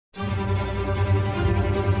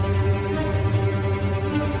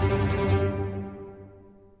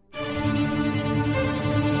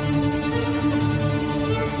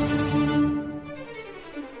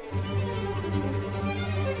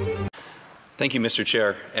Thank you, Mr.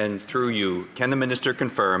 Chair. And through you, can the Minister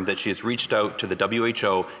confirm that she has reached out to the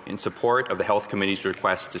WHO in support of the Health Committee's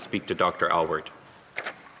request to speak to Dr. Alward?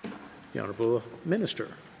 The Honourable Minister.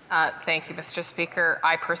 Thank you, Mr. Speaker.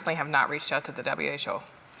 I personally have not reached out to the WHO.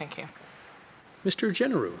 Thank you. Mr.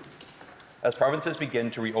 Jeneroux. As provinces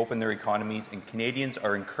begin to reopen their economies and Canadians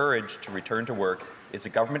are encouraged to return to work, is the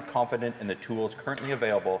government confident in the tools currently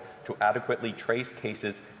available to adequately trace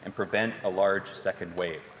cases and prevent a large second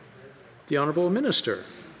wave? The Honourable Minister.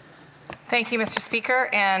 Thank you, Mr. Speaker.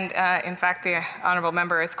 And in fact, the honourable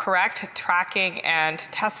member is correct. Tracking and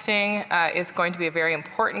testing is going to be a very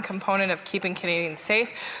important component of keeping Canadians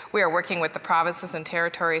safe. We are working with the provinces and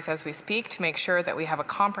territories as we speak to make sure that we have a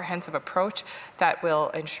comprehensive approach that will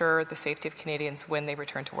ensure the safety of Canadians when they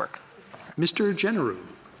return to work. Mr. Jeneroux.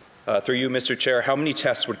 Through you, Mr. Chair, how many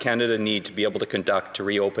tests would Canada need to be able to conduct to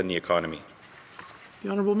reopen the economy?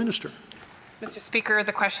 The Honourable Minister. Mr. Speaker,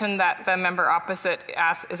 the question that the member opposite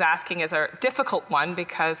is asking is a difficult one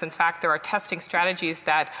because, in fact, there are testing strategies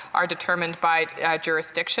that are determined by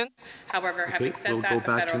jurisdiction. However, having said that,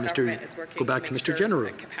 the federal government is working to make sure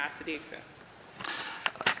that capacity exists.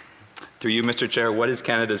 Through you, Mr. Chair, what is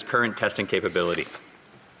Canada's current testing capability?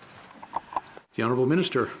 The Honourable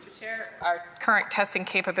Minister. Mr. Chair, our current testing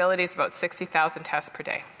capability is about 60,000 tests per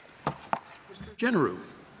day. Mr. Jeneroux.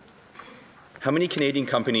 How many Canadian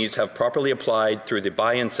companies have properly applied through the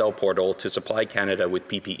buy and sell portal to supply Canada with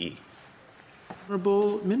PPE?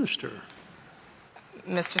 Honourable Minister.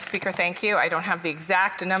 Mr. Speaker, thank you. I don't have the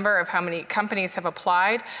exact number of how many companies have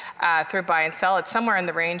applied through buy and sell. It's somewhere in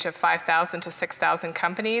the range of 5,000 to 6,000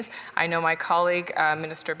 companies. I know my colleague,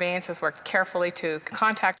 Minister Baines, has worked carefully to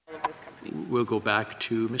contact all of those companies. We'll go back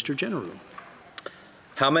to Mr. Jeneroux.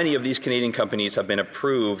 How many of these Canadian companies have been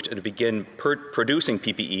approved to begin producing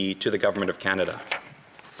PPE to the Government of Canada?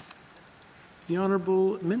 The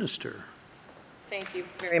Honourable Minister. Thank you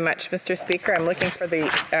very much, Mr. Speaker. I'm looking for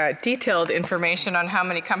the detailed information on how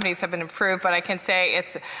many companies have been approved, but I can say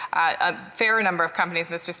it's a fair number of companies,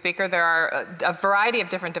 Mr. Speaker. There are a variety of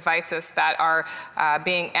different devices that are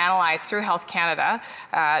being analyzed through Health Canada.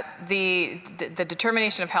 The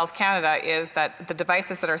determination of Health Canada is that the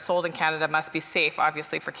devices that are sold in Canada must be safe,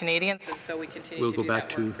 obviously, for Canadians, and so we continue we'll to go do back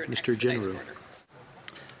that to Mr. Jeneroux.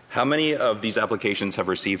 How many of these applications have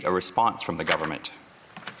received a response from the government?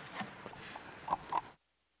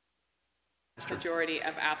 The majority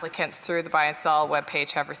of applicants through the buy and sell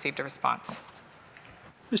webpage have received a response.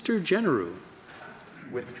 Mr. Jeneroux.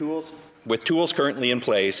 With tools currently in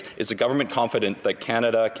place, is the government confident that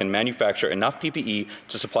Canada can manufacture enough PPE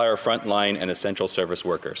to supply our frontline and essential service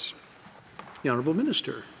workers? The Honourable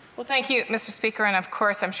Minister. Well, thank you, Mr. Speaker. And of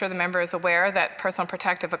course, I'm sure the member is aware that personal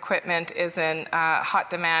protective equipment is in hot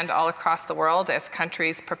demand all across the world as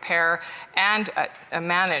countries prepare and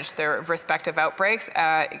manage their respective outbreaks.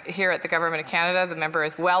 Here at the Government of Canada, the member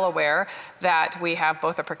is well aware that we have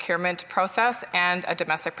both a procurement process and a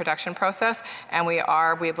domestic production process, and we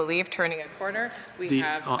are, we believe, turning a corner. We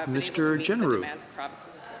have been able to meet the demands of provinces.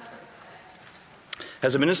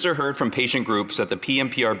 Has the Minister heard from patient groups that the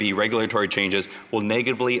PMPRB regulatory changes will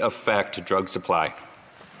negatively affect drug supply?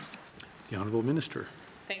 The Honourable Minister.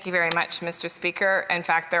 Thank you very much, Mr. Speaker. In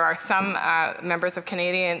fact, there are some members of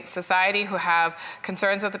Canadian society who have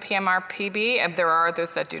concerns with the PMRPB, and there are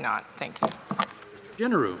others that do not. Thank you.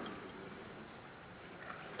 Jeneroux.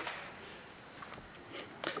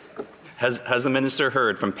 Has the Minister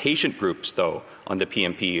heard from patient groups, though, on the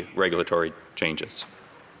PMP regulatory changes?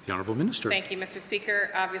 The Honourable Minister. Thank you, Mr. Speaker.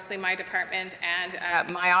 Obviously, my department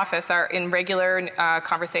and my office are in regular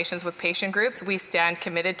conversations with patient groups. We stand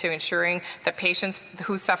committed to ensuring that patients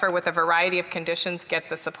who suffer with a variety of conditions get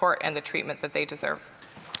the support and the treatment that they deserve.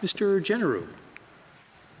 Mr. Jeneroux.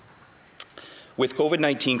 With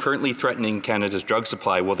COVID-19 currently threatening Canada's drug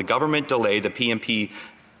supply, will the government delay the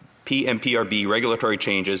PMPRB regulatory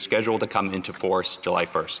changes scheduled to come into force July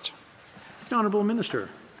 1st? The Honourable Minister.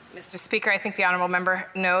 Mr. Speaker, I think the honourable member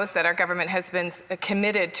knows that our government has been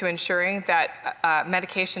committed to ensuring that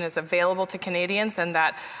medication is available to Canadians and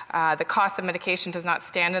that the cost of medication does not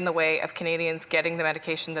stand in the way of Canadians getting the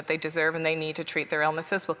medication that they deserve and they need to treat their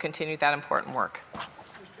illnesses. We'll continue that important work.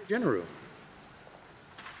 Mr. Jeneroux.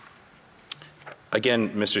 Again,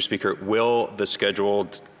 Mr. Speaker, will the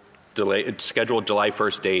scheduled July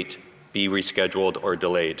 1st date be rescheduled or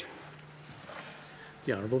delayed?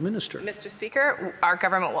 The Honourable Minister. Mr. Speaker, our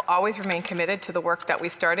government will always remain committed to the work that we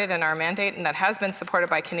started in our mandate and that has been supported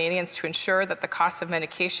by Canadians to ensure that the cost of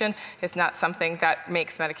medication is not something that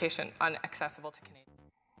makes medication inaccessible to Canadians.